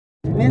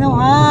Minum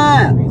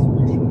ha!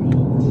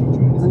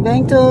 I'm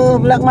going to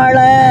Black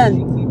Marlin.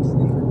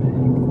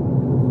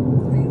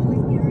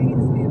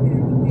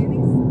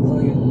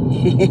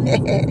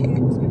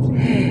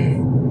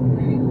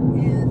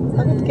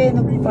 Bakit kayo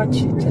nag-part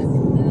siya dyan?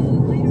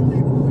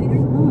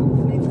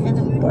 Kaya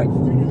nag-part.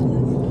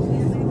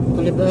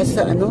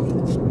 Palibasa ano?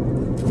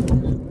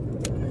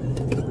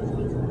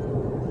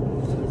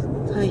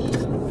 Ay.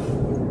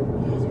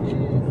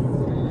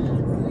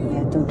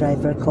 Itong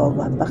driver ko.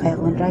 Ba kaya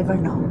akong driver,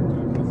 no?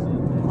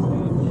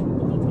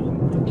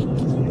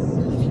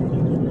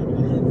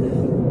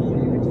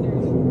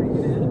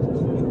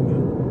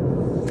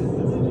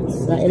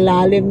 Sa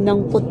ilalim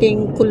ng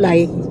puting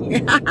kulay.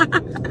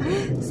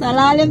 Sa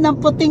ilalim ng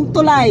puting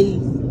tulay.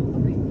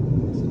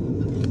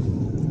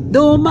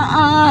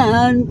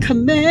 Dumaan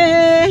kami.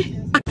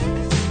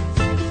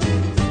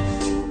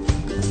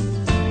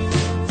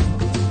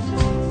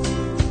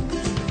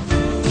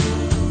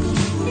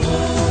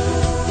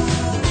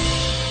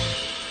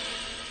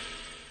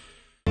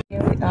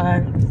 Here we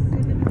are.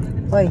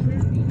 Hoy.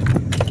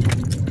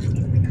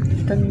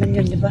 Ito naman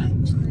yun, di ba?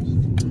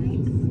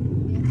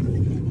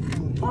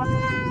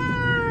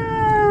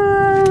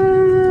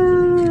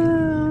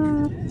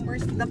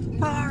 Where's the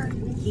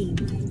parking?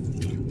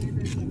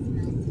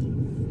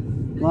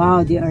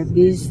 Wow, they are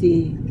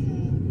busy.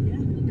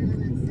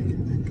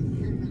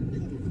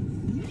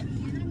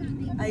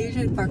 I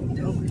usually park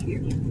over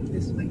here,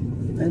 this way.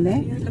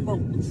 Really? Near the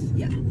boats,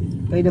 yeah.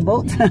 By the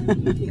boat?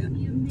 Yeah.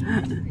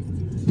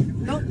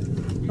 Nope.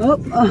 Oh.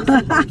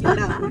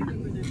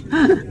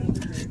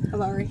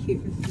 About right here.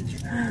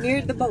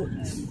 Near the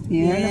boats.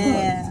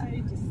 Yeah.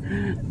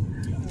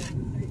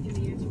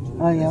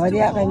 Oh yeah,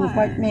 wala kayo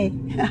mag-park me.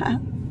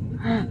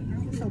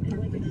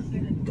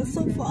 It's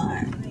so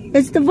far.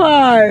 It's too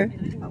far.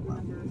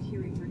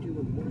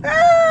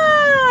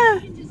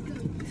 Ah!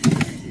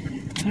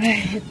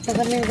 Alright, ito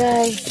kami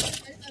guys.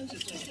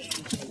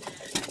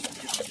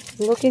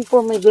 Looking for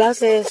my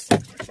glasses.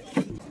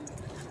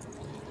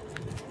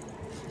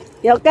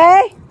 You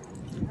okay?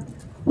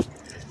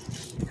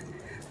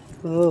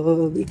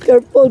 Oh, be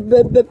careful,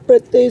 baby,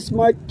 pretty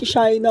smart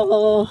China.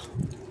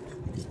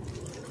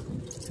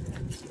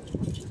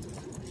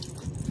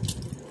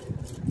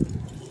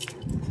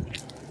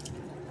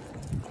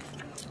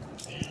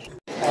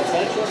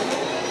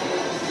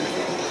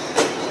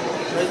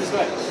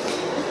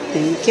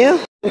 Thank you.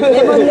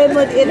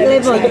 Lemon, eat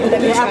lemon.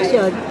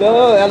 Reaction.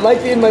 No, I like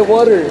it in my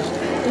water.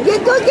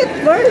 Go get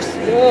first.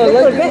 No, I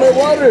like it in my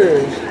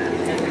water.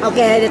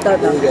 Okay, ito.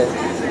 Okay.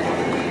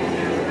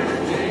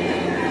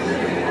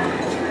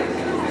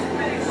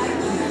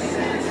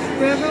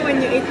 Remember when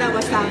you ate that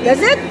wasabi?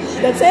 That's it?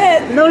 That's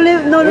it. No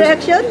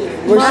reaction?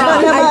 I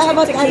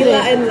took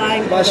tequila and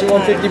lime. Boss, you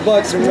want $50,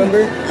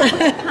 remember?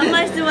 How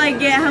much do I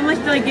get? How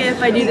much do I get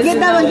if I do this? Get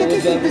that one, get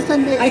this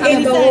Sunday. I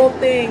ate the whole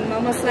thing.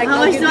 Mama's like,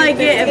 how much do I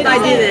get if I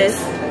do this?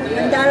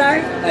 $1?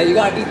 You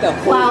gotta eat the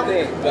whole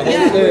thing. The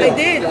whole thing. I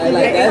did.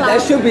 Like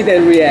that should be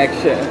the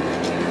reaction.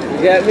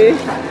 You get me?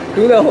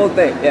 Do the whole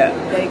thing, yeah.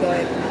 There you go.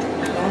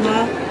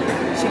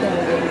 She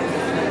gonna win.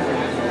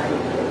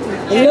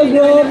 Hello,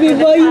 Bobby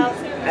boy.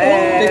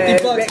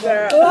 Hey, $50.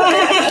 $50.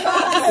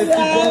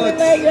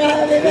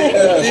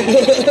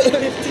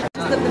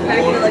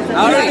 I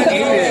already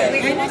ate it.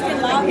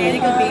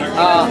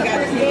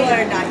 People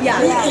are not.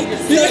 Yeah.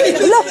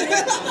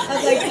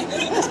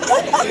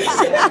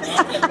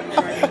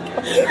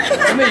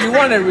 I mean, you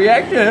want a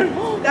reaction?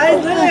 That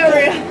is literally a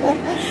real.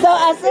 So,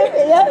 asif,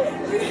 yeah?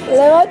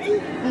 Lemon?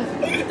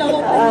 Eat the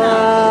whole thing.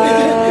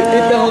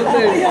 Eat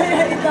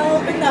the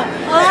whole thing now.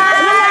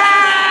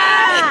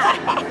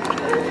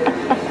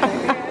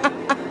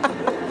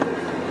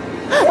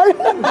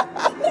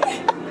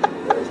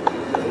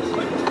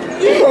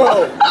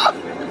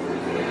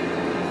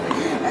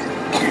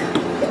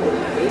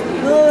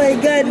 Oh my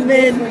God,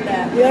 man.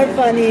 You're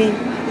funny.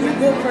 You're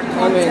good for content.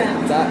 I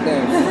mean, that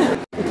thing.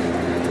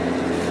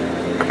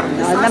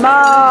 No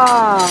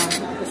naman.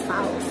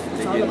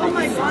 Oh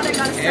my God, I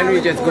got a Henry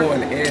just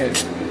going in.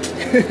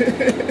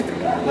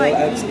 No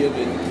F's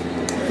given.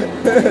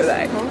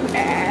 Like,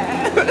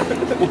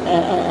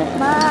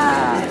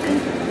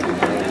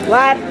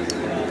 What?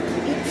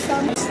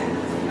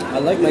 I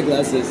like my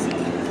glasses.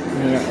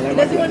 Yeah, I like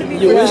doesn't want to be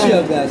you wish you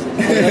have glasses.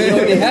 You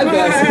already have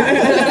glasses.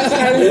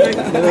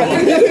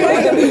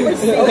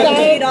 I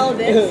ate all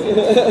this.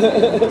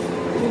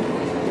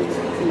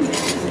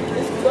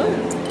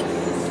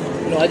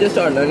 No, I just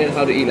started learning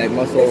how to eat like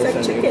mussels It's like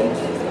and chicken.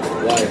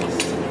 why?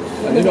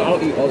 I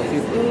don't eat all the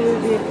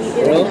seafood.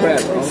 Real crab,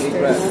 I don't eat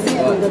crab.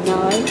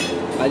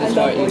 But I just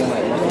started eating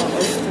like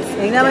mussels.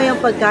 Tingnan mo yung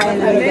pagkain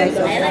namin guys.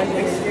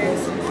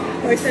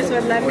 Oysters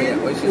with lemon. Oh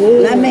yeah, oysters.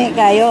 Lami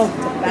kayo.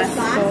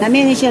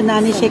 Nami siya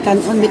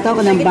kanon. Bitaw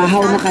ko ng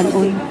bahaw na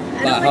kanon.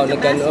 Bahaw na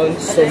kanon,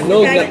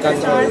 sunog na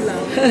kanon.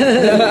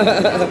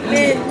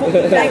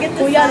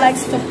 Kuya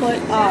likes to put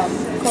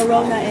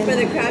Corona in for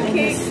the crab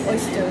cake.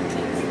 Oyster.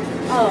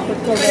 Oh,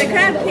 for the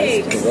crab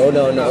cake.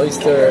 Corona on the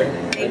oyster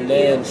and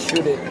then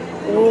shoot it.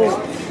 Oh.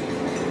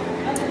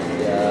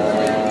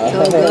 Yeah.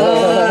 So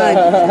good.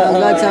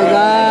 Sagad,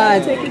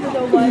 sagad. Take you to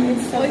the one in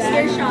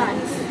Oyster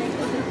shots.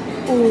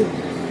 Ooh.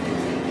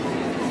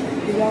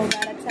 You don't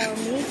gotta tell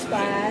me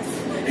twice.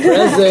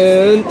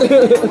 Present.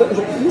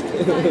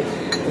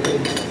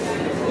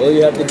 All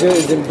you have to do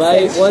is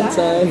invite one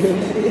time.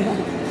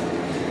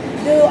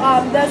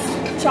 Does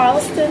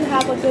Charleston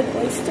have a good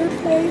oyster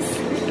place?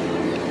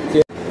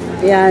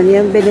 Yan,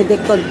 yung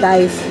Benedict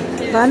Dice.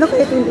 Paano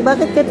kayo,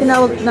 bakit kayo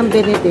tinawag ng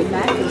Benedict?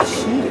 Mac and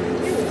cheese.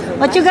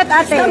 What you got,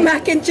 ate? It's not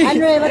mac and cheese.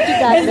 Andre, what you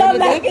got? It's not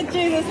mac Benedict? and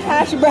cheese, it's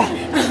hash brown.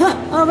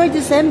 Oh, we're the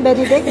same,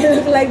 Benedict. It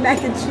looks like mac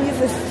and cheese.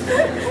 It's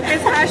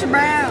hash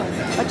brown.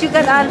 What you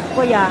got,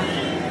 kuya?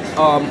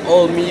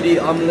 All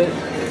meaty omelet.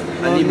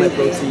 I need my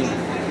protein.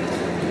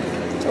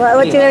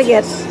 What you gonna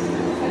get?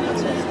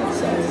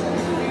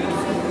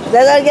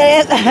 That's all you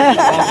get.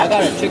 I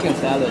got a chicken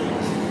salad.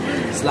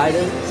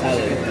 Slider?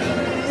 Salad.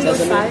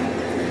 Sesame?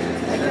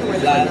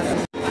 Salad.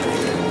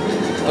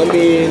 I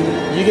mean,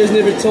 you guys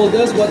never told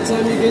us what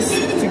time you guys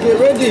to get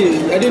ready.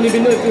 I didn't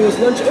even know if it was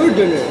lunch or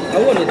dinner. I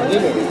wanted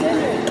dinner.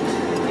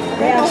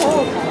 Yeah.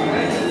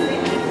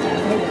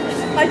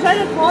 I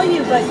tried to call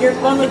you, but your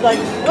phone was like,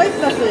 voice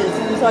message.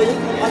 And so I just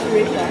have to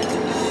reach out.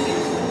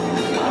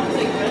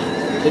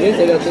 They didn't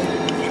say nothing.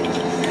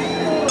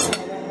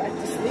 Back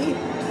to sleep.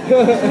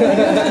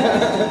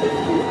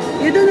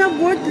 You don't have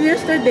work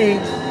yesterday.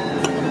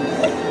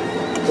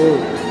 Oh,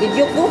 Did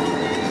you cook?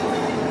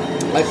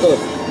 I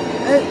cooked.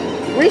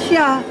 Where's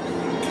siya?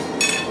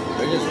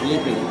 They're just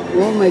sleeping.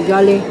 Oh my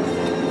golly.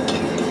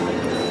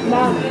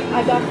 Mom,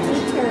 I got 2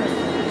 turns.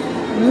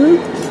 Hmm?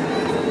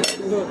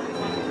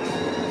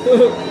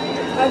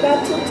 I got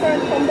 2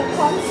 turns from the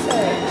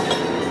concert.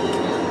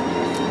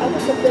 I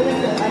was a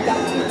billionaire. I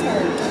got 2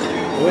 turns.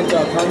 We went to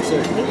a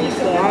concert.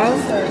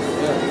 Concert.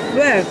 Yeah.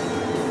 Where?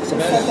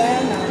 Savannah.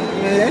 Savannah.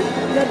 Really?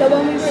 The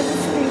one we were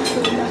listening to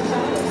in the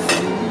house.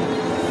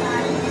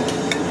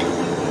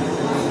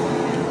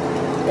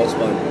 That was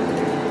fun.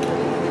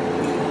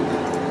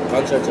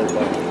 Concerts are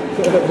fun.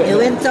 You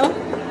went so?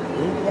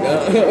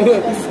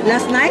 Yeah.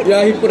 Last night?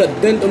 Yeah, he put a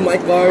dent on my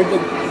card.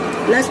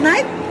 Last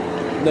night?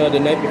 No, the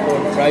night before,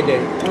 Friday.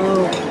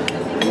 Oh.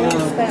 We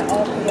spent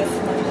all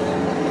Christmas.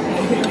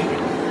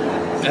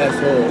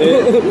 Asshole.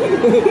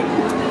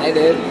 I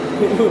did.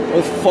 It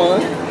was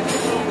fun.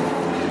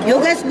 You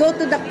guys go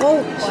to the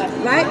coach,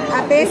 right?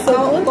 Ate,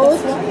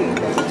 coach?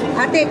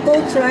 Ate,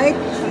 coach, right?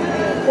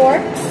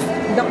 Porks?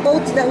 The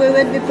coach that we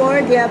went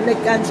before, they have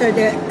like concert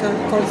there.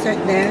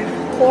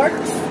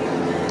 Porks?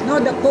 No,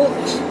 the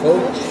coach.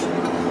 Coach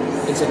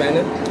in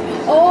Savannah.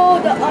 Oh,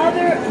 the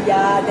other.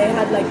 Yeah, they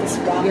had like this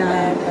rock Yeah.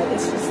 band, but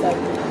it's just like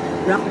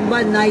Rock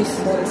band, nice.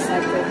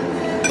 motorcycle.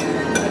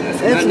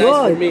 It's Not nice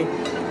for good. me.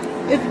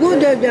 It's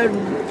good that they're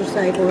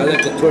motorcycle. I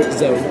like the twerk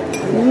zone.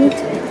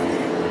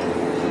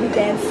 We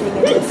dancing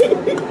in this one.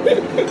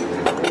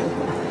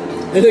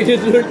 I like the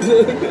twerk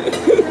zone. I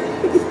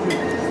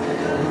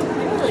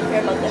don't really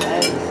care about the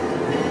eggs.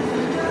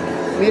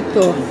 Me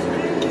too.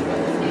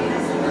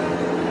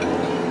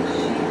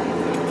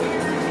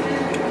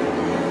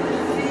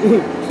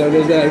 So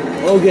there's like,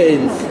 all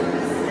games.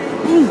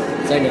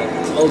 Sana,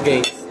 it's all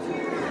games.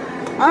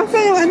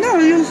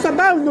 Actually, yung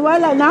sabaw,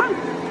 nawala na.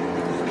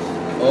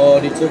 Oh,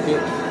 they took it.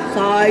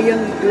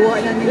 Sayang,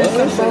 kuha na nila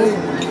Well, sabaw.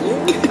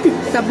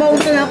 Sabaw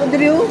na lang ako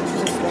diri, oh.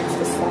 Just likes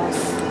the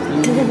sauce.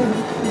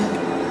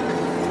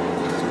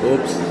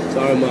 Oops,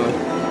 sorry, ma.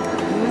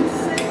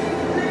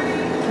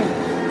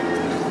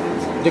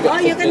 Oh,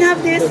 you can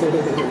have this.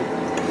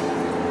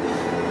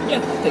 Yeah,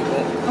 I'll take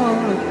that.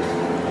 Oh.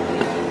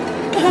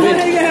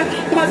 Yeah,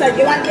 I was like,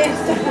 you want this?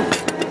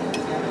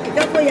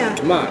 Ikaw, kuya.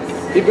 Ma,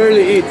 he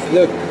barely eats.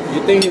 Look,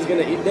 you think he's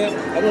gonna eat that?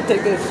 I'm gonna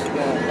take this.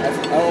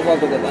 I don't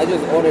fuck with it. I just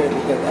ordered it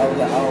because I was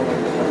like, I don't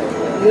like it.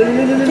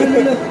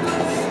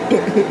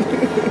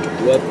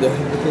 What the?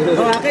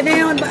 Oh, akin na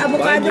yung Find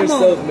avocado mo.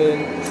 yourself,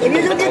 man. If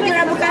you don't get your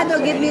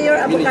avocado, give me your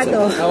You need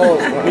avocado. some- Oh,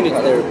 you need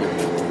therapy.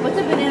 What's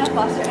a banana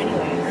foster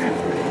anyway?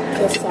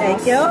 The sauce.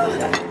 Thank you.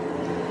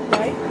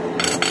 Right?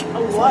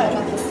 A what?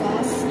 Got the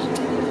sauce.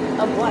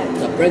 Of what?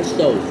 The French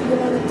toast. You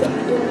know the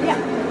Yeah.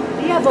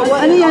 Yeah, but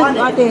what Ano is yan, on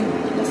it? ate?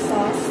 the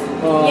sauce.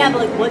 Yeah,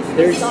 but like what's the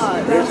there's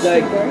sauce? there's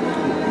like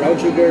brown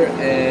sugar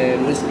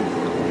and whiskey.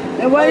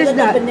 And what is the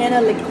that?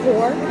 banana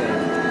liqueur.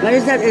 What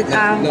is that? It's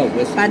No,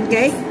 whiskey.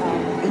 pancake?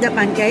 Is that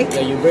pancake?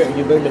 Yeah, you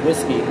burn the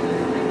whiskey,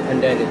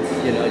 and then it's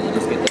you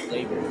just get the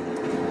flavor.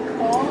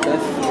 Oh.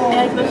 That's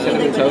And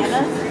especially like toast.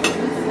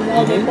 bananas.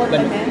 No, they put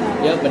banana.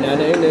 Yeah,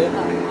 banana in there.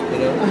 You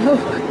know.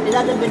 Is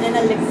that the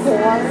banana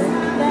liqueur? then?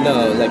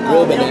 No, like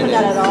real they don't banana. put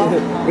that at all?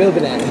 Real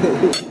banana.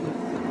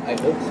 I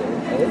hope so.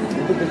 I hope.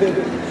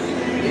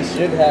 It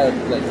should have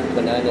like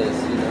bananas,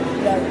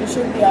 Yeah, there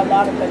should be a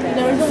lot of bananas.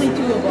 There was only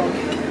 2 of them.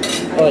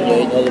 Oh, you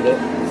ate all of it?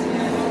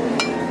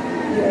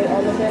 You ate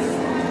all of it?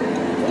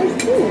 There's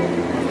 2.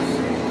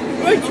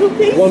 Or 2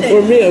 pieces. One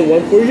for me and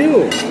one for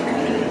you.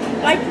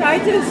 I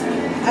tried to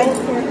vote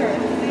for her.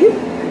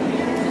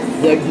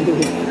 Like,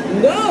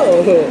 no!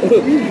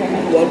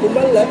 One for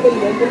my left and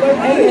one for my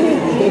right.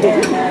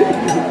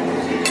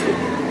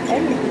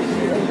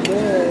 Everything is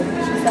good.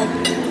 She's like,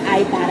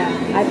 I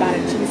bought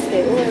a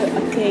cheesesteak or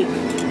a cake.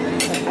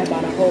 I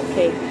bought a whole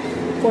cake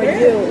for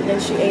you, and then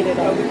she ate it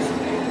all.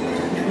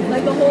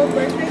 Like a whole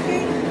birthday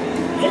cake?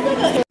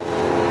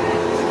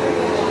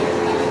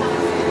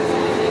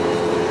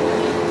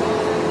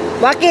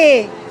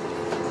 Waki!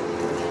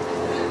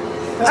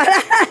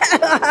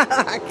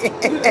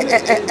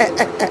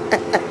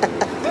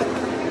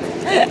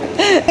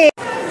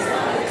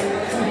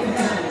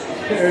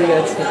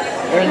 Ernest.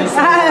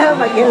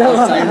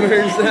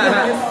 Alzheimer's.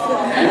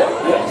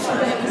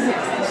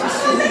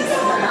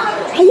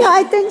 Yeah,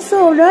 I think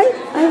so, right?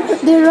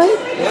 They're right?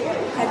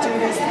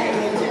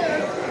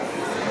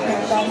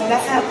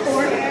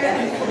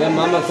 Yeah,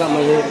 mama cut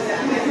my lip.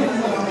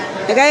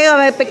 Kayo,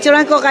 may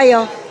picturean ko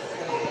kayo.